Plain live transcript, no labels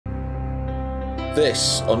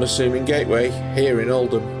This unassuming gateway here in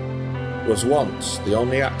Oldham was once the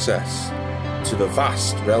only access to the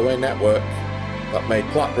vast railway network that made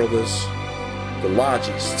Platt Brothers the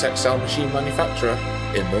largest textile machine manufacturer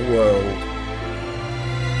in the world.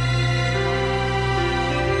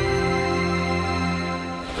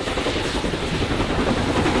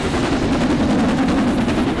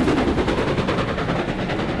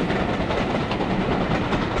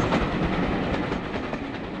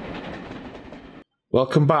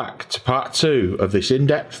 Welcome back to part 2 of this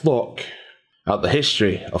in-depth look at the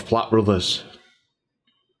history of Platt Brothers.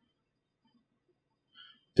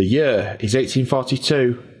 The year is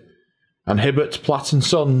 1842, and Hibbert, Platt &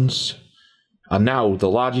 Sons are now the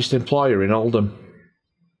largest employer in Oldham.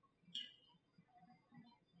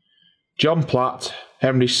 John Platt,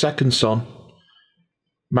 Henry's second son,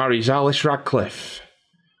 marries Alice Radcliffe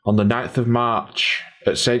on the 9th of March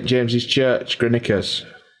at St James's Church, Greenockers.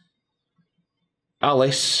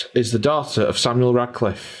 Alice is the daughter of Samuel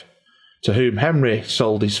Radcliffe, to whom Henry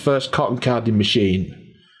sold his first cotton carding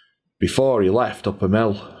machine before he left Upper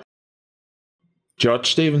Mill.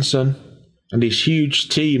 George Stephenson and his huge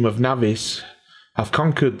team of navvies have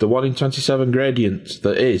conquered the 1 in 27 gradient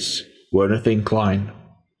that is Wornath Incline,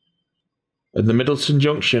 and the Middleton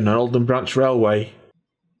Junction and Oldham Branch Railway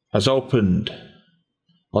has opened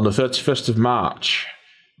on the 31st of March,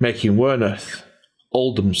 making Wornath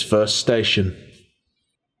Oldham's first station.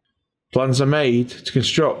 Plans are made to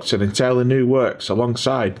construct an entirely new works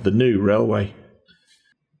alongside the new railway.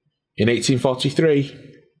 In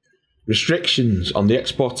 1843, restrictions on the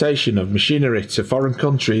exportation of machinery to foreign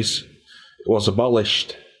countries was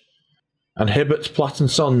abolished, and Hibbert, Platt &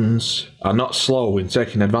 Sons are not slow in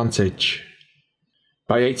taking advantage.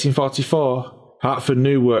 By 1844, Hertford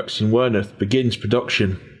New Works in Wornath begins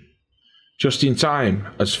production, just in time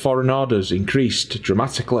as foreign orders increased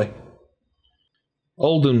dramatically.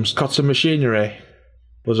 Oldham's cotton machinery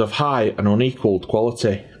was of high and unequalled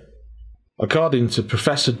quality. According to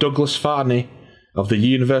Professor Douglas Farney of the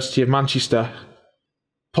University of Manchester,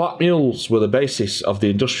 Platt mules were the basis of the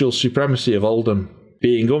industrial supremacy of Oldham,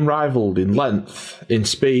 being unrivalled in length, in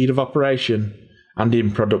speed of operation, and in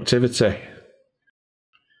productivity.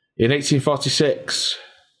 In 1846,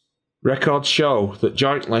 records show that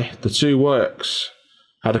jointly the two works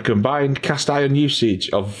had a combined cast iron usage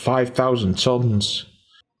of 5,000 tonnes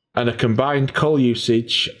and a combined coal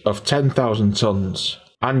usage of 10,000 tonnes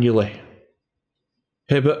annually.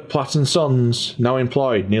 Hibbert, Platt & Sons now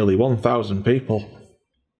employed nearly 1,000 people.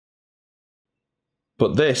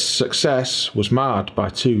 But this success was marred by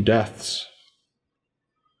 2 deaths.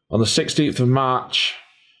 On the 16th of March,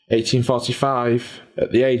 1845,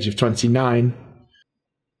 at the age of 29,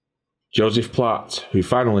 Joseph Platt, who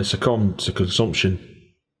finally succumbed to consumption.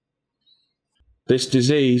 This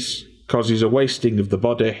disease causes a wasting of the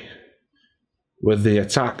body, with the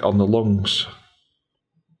attack on the lungs.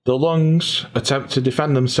 The lungs attempt to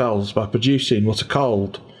defend themselves by producing what are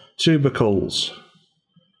called tubercles.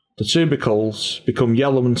 The tubercles become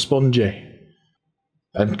yellow and spongy,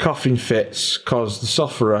 and coughing fits cause the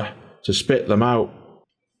sufferer to spit them out.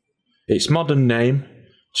 Its modern name,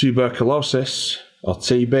 tuberculosis, or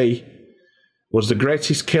TB, was the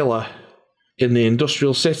greatest killer in the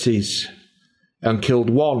industrial cities and killed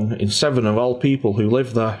 1 in 7 of all people who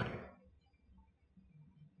lived there.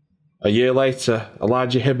 A year later,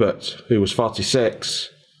 Elijah Hibbert, who was 46,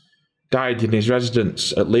 died in his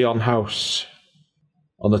residence at Leon House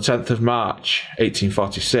on the 10th of March,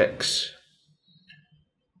 1846.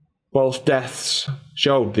 Both deaths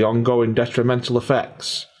showed the ongoing detrimental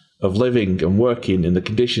effects of living and working in the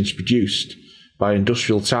conditions produced by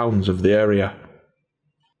industrial towns of the area.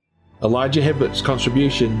 Elijah Hibbert's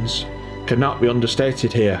contributions cannot be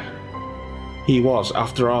understated here. He was,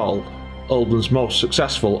 after all, Oldham's most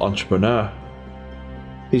successful entrepreneur.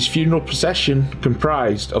 His funeral procession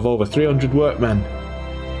comprised of over 300 workmen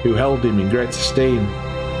who held him in great esteem,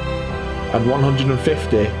 and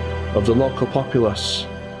 150 of the local populace,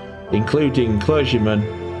 including clergymen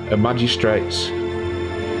and magistrates.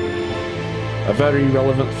 A very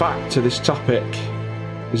relevant fact to this topic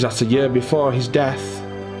is that a year before his death,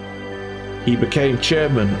 he became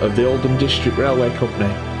chairman of the Oldham District Railway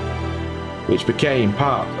Company, which became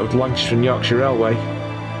part of the Lancashire and Yorkshire Railway,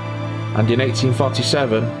 and in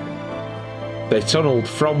 1847 they tunnelled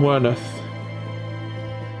from Wornath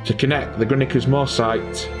to connect the Greenockers Moor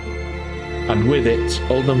site, and with it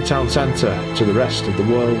Oldham town centre, to the rest of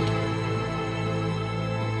the world.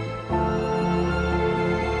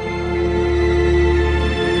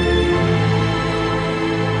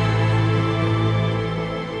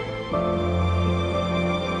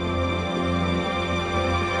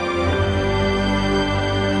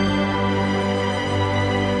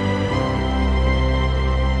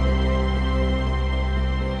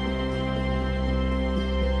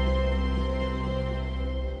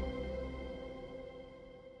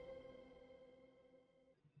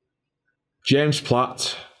 James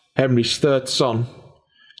Platt, Henry's third son,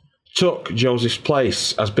 took Joseph's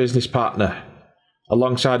place as business partner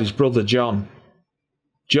alongside his brother John.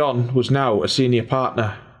 John was now a senior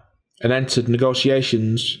partner and entered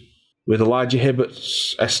negotiations with Elijah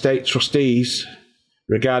Hibbert's estate trustees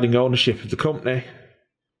regarding ownership of the company.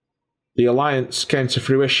 The alliance came to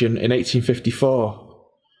fruition in 1854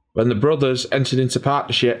 when the brothers entered into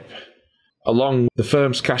partnership along the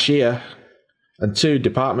firm's cashier and 2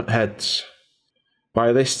 department heads.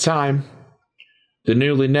 By this time, the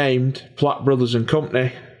newly named Platt Brothers and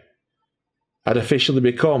Company had officially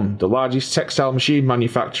become the largest textile machine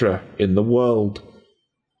manufacturer in the world.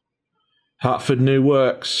 Hertford New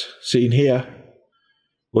Works, seen here,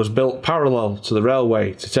 was built parallel to the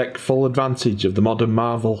railway to take full advantage of the modern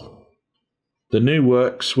marvel. The new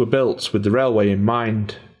works were built with the railway in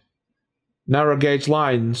mind. Narrow gauge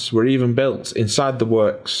lines were even built inside the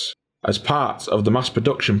works as part of the mass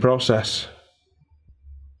production process.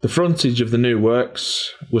 The frontage of the new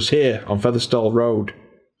works was here on Featherstall Road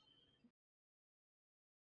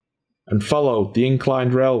and followed the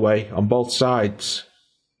inclined railway on both sides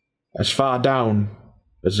as far down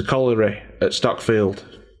as the colliery at Stockfield.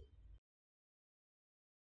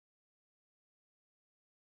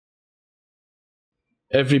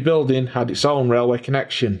 Every building had its own railway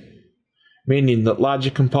connection, meaning that larger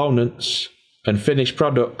components and finished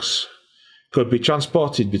products could be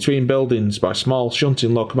transported between buildings by small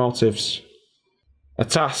shunting locomotives, a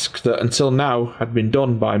task that until now had been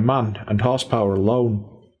done by man and horsepower alone.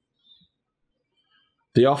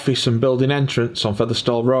 The office and building entrance on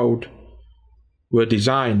Featherstall Road were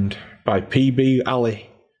designed by P.B. Alley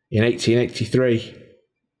in 1883.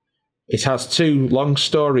 It has 2 long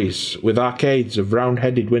stories with arcades of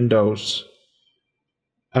round-headed windows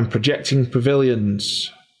and projecting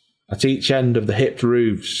pavilions at each end of the hipped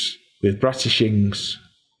roofs with bratishings.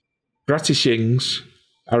 Bratishings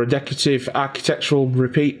are a decorative architectural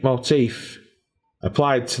repeat motif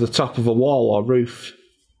applied to the top of a wall or roof.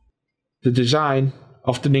 The design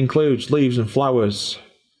often includes leaves and flowers,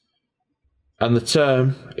 and the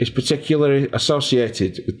term is particularly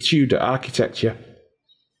associated with Tudor architecture.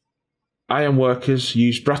 Ironworkers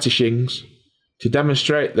use bratishings to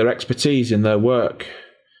demonstrate their expertise in their work.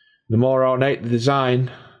 The more ornate the design,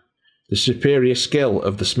 the superior skill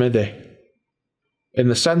of the smithy. In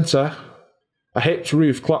the centre, a hipped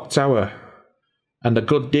roof clock tower and a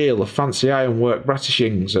good deal of fancy ironwork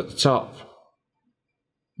bratishings at the top.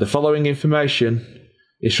 The following information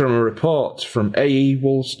is from a report from A.E.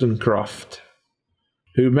 Wollstonecraft,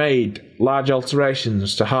 who made large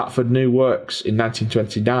alterations to Hertford New Works in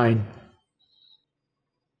 1929.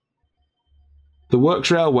 The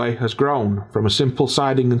Works Railway has grown from a simple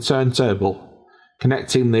siding and turntable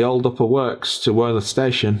connecting the old upper works to Worthing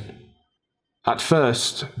Station. At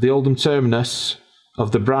first, the Oldham terminus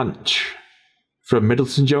of the branch from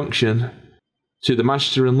Middleton Junction to the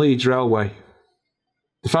Manchester and Leeds Railway.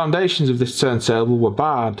 The foundations of this turntable were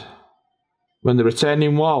barred when the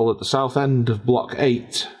retaining wall at the south end of Block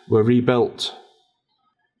 8 were rebuilt.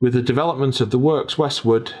 With the development of the works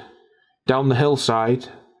westward, down the hillside,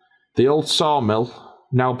 the old sawmill,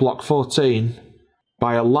 now Block 14,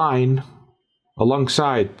 by a line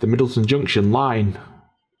alongside the Middleton Junction line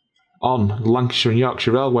on the Lancashire and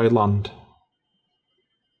Yorkshire Railway land.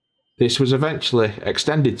 This was eventually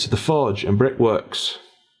extended to the forge and brickworks.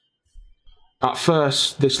 At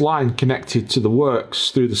first, this line connected to the works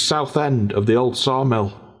through the south end of the old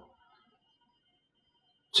sawmill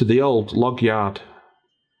to the old log yard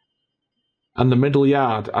and the middle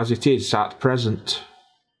yard as it is at present,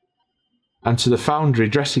 and to the foundry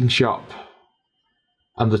dressing shop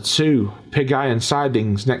and the 2 pig iron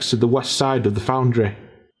sidings next to the west side of the foundry.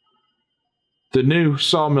 The new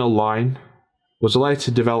sawmill line was a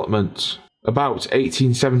later development, about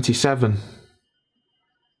 1877.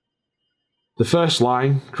 The first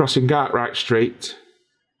line, crossing Cartwright Street,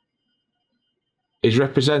 is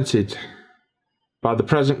represented by the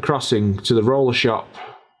present crossing to the roller shop,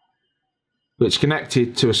 which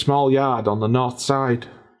connected to a small yard on the north side.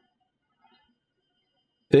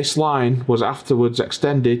 This line was afterwards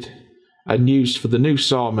extended and used for the new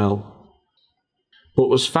sawmill, but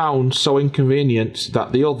was found so inconvenient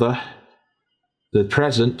that the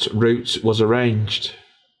present route was arranged.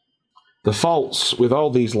 The faults with all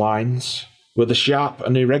these lines were the sharp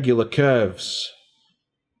and irregular curves,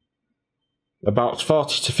 about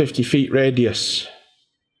 40 to 50 feet radius,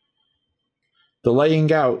 the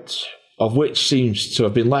laying out of which seems to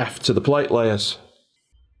have been left to the plate layers.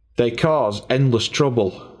 They cause endless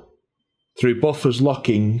trouble through buffers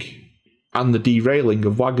locking and the derailing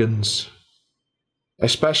of wagons,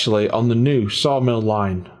 especially on the new sawmill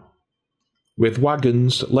line. with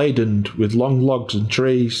wagons laden with long logs and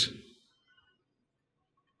trees.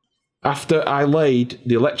 After I laid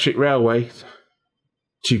the electric railway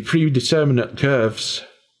to predeterminate curves,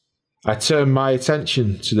 I turned my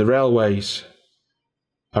attention to the railways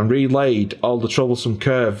and relayed all the troublesome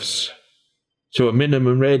curves to a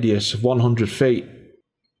minimum radius of 100 feet.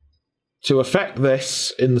 To effect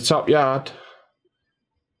this in the top yard,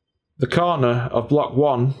 the corner of block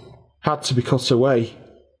 1 had to be cut away.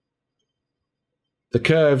 The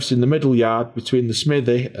curves in the middle yard between the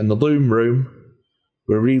smithy and the loom room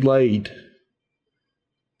were relayed,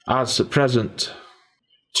 as at present,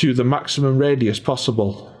 to the maximum radius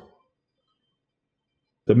possible.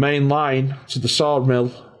 The main line to the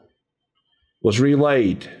sawmill was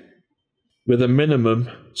relayed with a minimum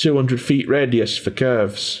 200 feet radius for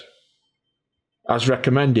curves, as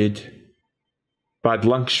recommended by the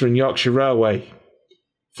Lancashire and Yorkshire Railway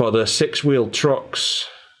for their 6-wheeled trucks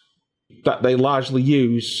that they largely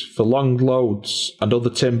use for long loads and other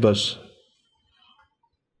timbers.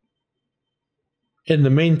 In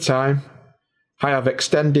the meantime, I have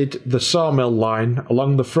extended the sawmill line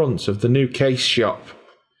along the front of the new case shop,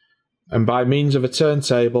 and by means of a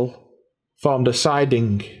turntable, formed a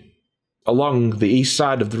siding along the east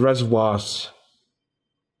side of the reservoirs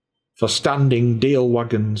for standing deal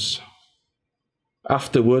wagons.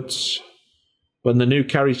 Afterwards, when the new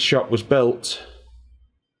carriage shop was built,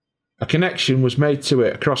 a connection was made to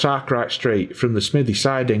it across Arkwright Street from the smithy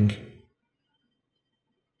siding.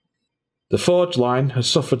 The forge line has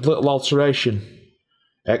suffered little alteration,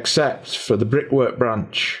 except for the brickwork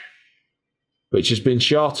branch, which has been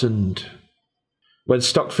shortened when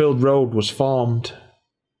Stockfield Road was formed,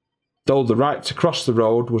 though the right to cross the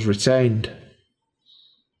road was retained.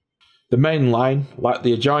 The main line, like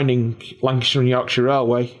the adjoining Lancashire and Yorkshire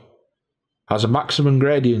Railway, has a maximum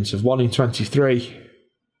gradient of 1 in 23,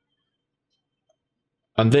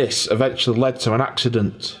 and this eventually led to an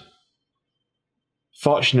accident.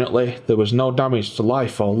 Fortunately, there was no damage to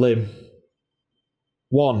life or limb.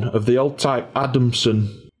 One of the old-type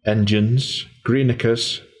Adamson engines,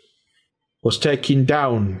 Greenacres, was taking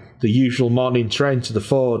down the usual morning train to the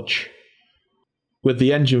forge, with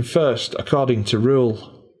the engine first according to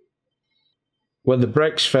rule. When the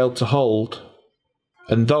brakes failed to hold,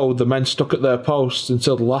 and though the men stuck at their posts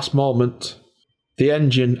until the last moment, the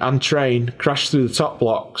engine and train crashed through the top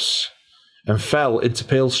blocks and fell into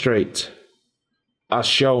Peel Street, as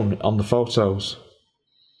shown on the photos.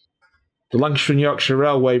 The Lancashire and Yorkshire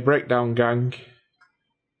Railway breakdown gang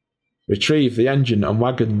retrieved the engine and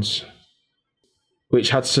wagons, which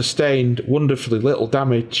had sustained wonderfully little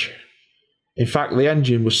damage. In fact, the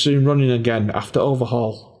engine was soon running again after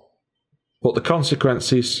overhaul, but the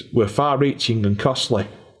consequences were far-reaching and costly.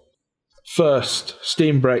 First,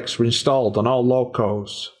 steam brakes were installed on all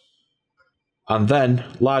locos, and then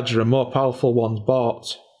larger and more powerful ones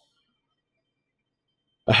bought.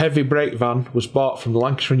 A heavy brake van was bought from the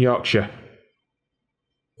Lancashire and Yorkshire,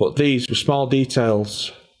 but these were small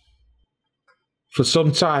details. For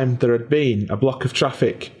some time there had been a block of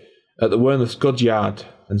traffic at the Wornths Goods Yard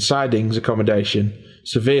and sidings accommodation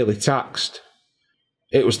severely taxed.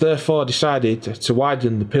 It was therefore decided to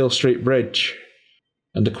widen the Peel Street Bridge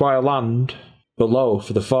and acquire land below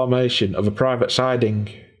for the formation of a private siding,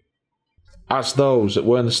 as those at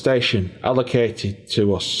Wornths Station allocated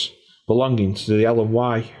to us belonging to the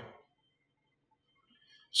L&Y.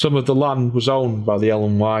 Some of the land was owned by the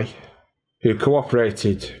L&Y, who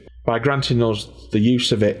cooperated by granting us the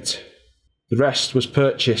use of it. The rest was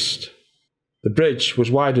purchased. The bridge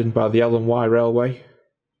was widened by the L&Y Railway,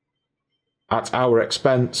 at our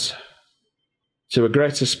expense, to a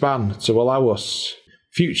greater span to allow us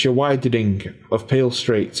future widening of Peel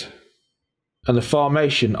Street, and the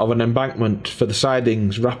formation of an embankment for the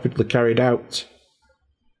sidings rapidly carried out.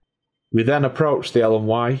 We then approached the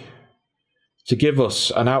L&Y to give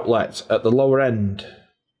us an outlet at the lower end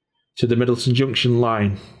to the Middleton Junction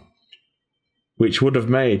line, which would have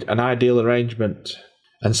made an ideal arrangement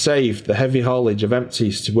and saved the heavy haulage of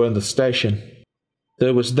empties to Wornths Station.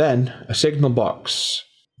 There was then a signal box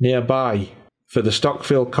nearby for the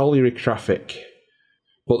Stockfield colliery traffic,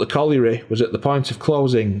 but the colliery was at the point of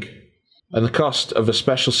closing, and the cost of a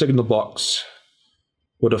special signal box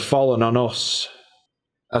would have fallen on us,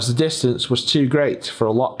 as the distance was too great for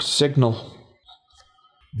a locked signal.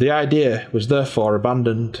 The idea was therefore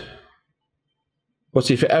abandoned. But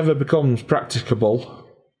if it ever becomes practicable,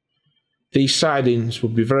 these sidings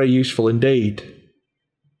would be very useful indeed,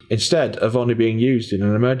 instead of only being used in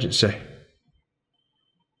an emergency.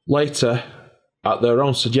 Later, at their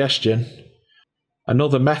own suggestion,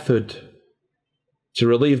 another method to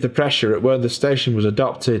relieve the pressure at Wornths Station was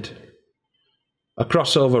adopted, A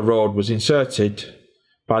crossover road was inserted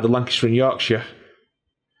by the Lancashire and Yorkshire,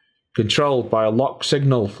 controlled by a lock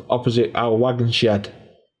signal opposite our wagon shed.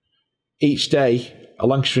 Each day, a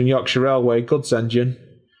Lancashire and Yorkshire Railway goods engine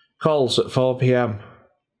calls at 4 p.m.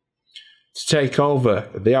 to take over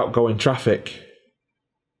the outgoing traffic,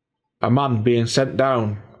 a man being sent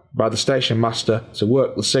down by the station master to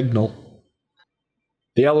work the signal.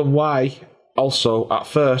 The L&Y also, at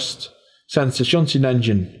first, sent a shunting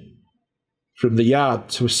engine from the yard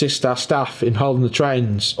to assist our staff in hauling the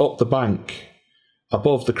trains up the bank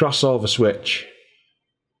above the crossover switch.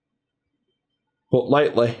 But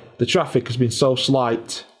lately, the traffic has been so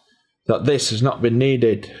slight that this has not been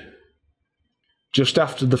needed. Just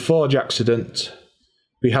after the forge accident,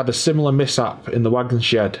 we had a similar mishap in the wagon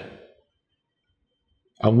shed,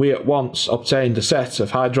 and we at once obtained a set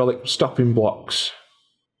of hydraulic stopping blocks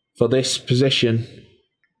for this position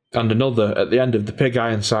and another at the end of the pig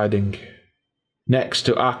iron siding, next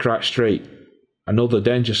to Arkwright Street, another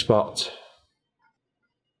danger spot.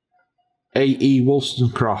 A.E.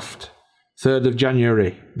 Wollstonecraft, 3rd of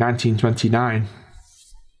January 1929.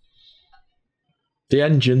 The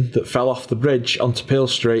engine that fell off the bridge onto Peel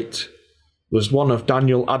Street was one of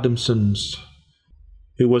Daniel Adamson's,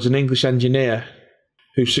 who was an English engineer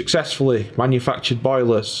who successfully manufactured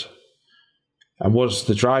boilers and was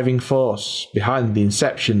the driving force behind the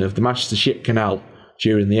inception of the Manchester Ship Canal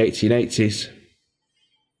during the 1880s.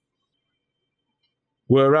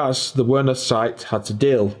 Whereas the Werneth site had to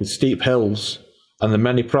deal with steep hills and the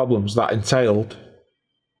many problems that entailed,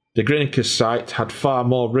 the Grinnekers site had far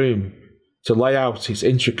more room to lay out its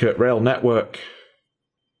intricate rail network.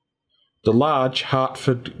 The large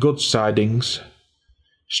Hertford goods sidings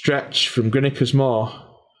stretched from Grinnekers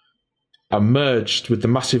Moor and merged with the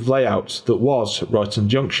massive layout that was Royton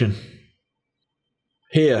Junction.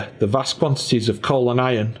 Here, the vast quantities of coal and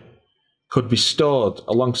iron could be stored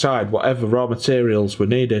alongside whatever raw materials were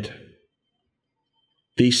needed.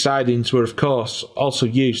 These sidings were of course also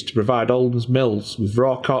used to provide Oldhams mills with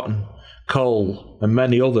raw cotton, coal and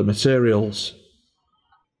many other materials.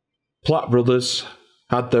 Platt brothers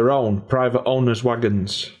had their own private owners'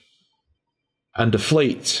 wagons and a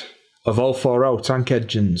fleet of 040 tank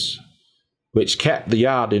engines which kept the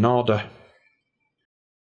yard in order.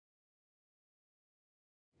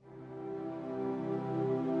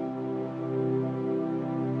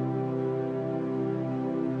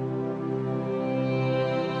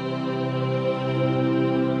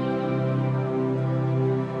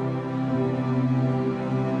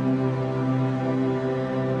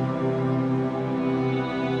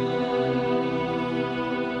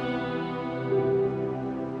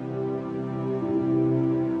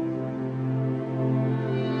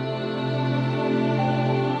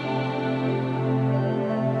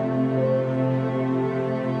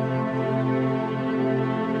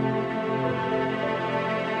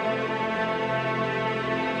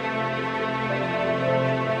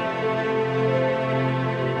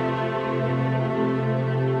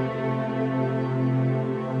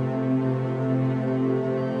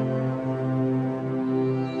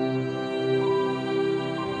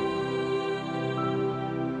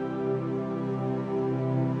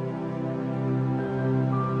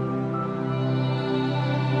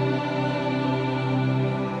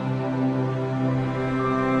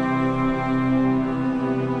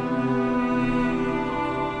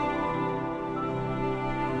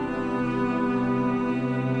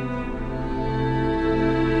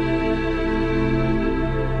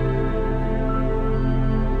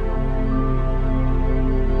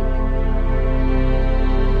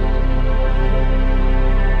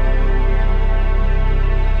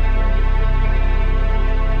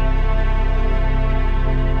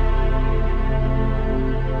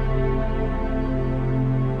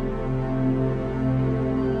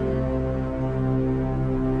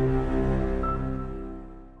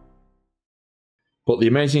 But the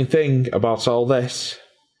amazing thing about all this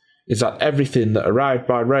is that everything that arrived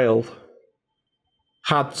by rail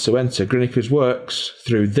had to enter Grinnekers Works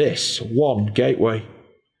through this one gateway.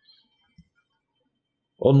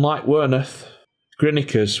 Unlike Werneth,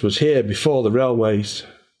 Grinnekers was here before the railways,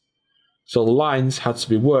 so the lines had to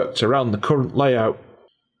be worked around the current layout,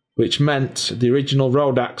 which meant the original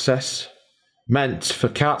road access, meant for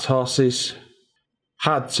cart horses,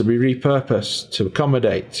 had to be repurposed to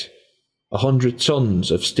accommodate 100 tons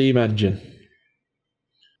of steam engine.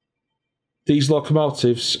 These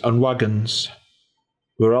locomotives and wagons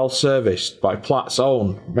were all serviced by Platt's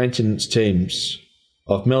own maintenance teams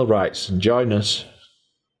of millwrights and joiners.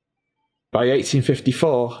 By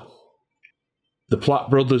 1854, the Platt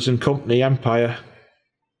Brothers and Company empire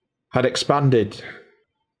had expanded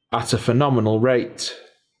at a phenomenal rate.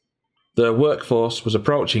 Their workforce was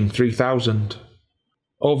approaching 3,000.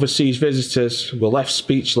 Overseas visitors were left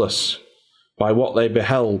speechless by what they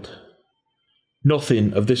beheld.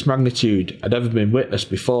 Nothing of this magnitude had ever been witnessed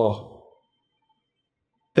before.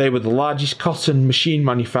 They were the largest cotton machine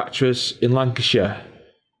manufacturers in Lancashire,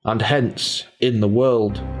 and hence in the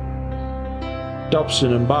world.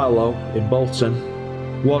 Dobson and Barlow in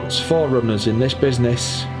Bolton, once forerunners in this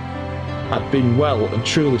business, had been well and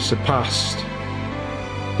truly surpassed.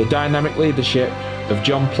 The dynamic leadership of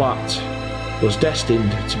John Platt was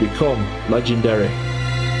destined to become legendary.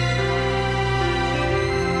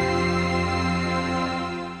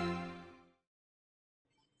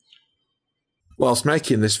 Whilst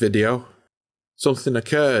making this video, something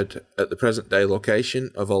occurred at the present day location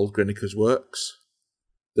of Old Grinniker's works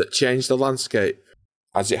that changed the landscape,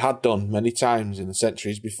 as it had done many times in the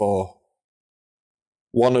centuries before.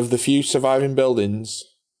 One of the few surviving buildings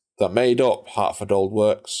that made up Hertford Old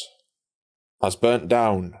Works has burnt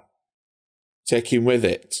down, taking with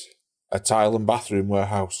it a tile and bathroom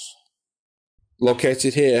warehouse.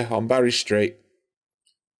 Located here on Barry Street,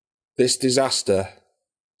 this disaster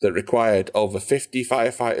that required over 50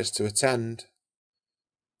 firefighters to attend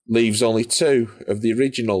leaves only 2 of the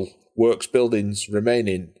original works buildings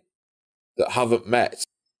remaining that haven't met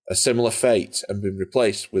a similar fate and been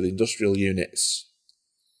replaced with industrial units.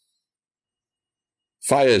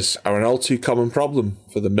 Fires are an all too common problem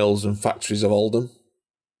for the mills and factories of Oldham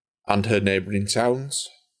and her neighbouring towns,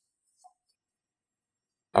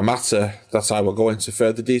 a matter that I will go into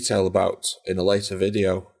further detail about in a later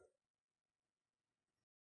video.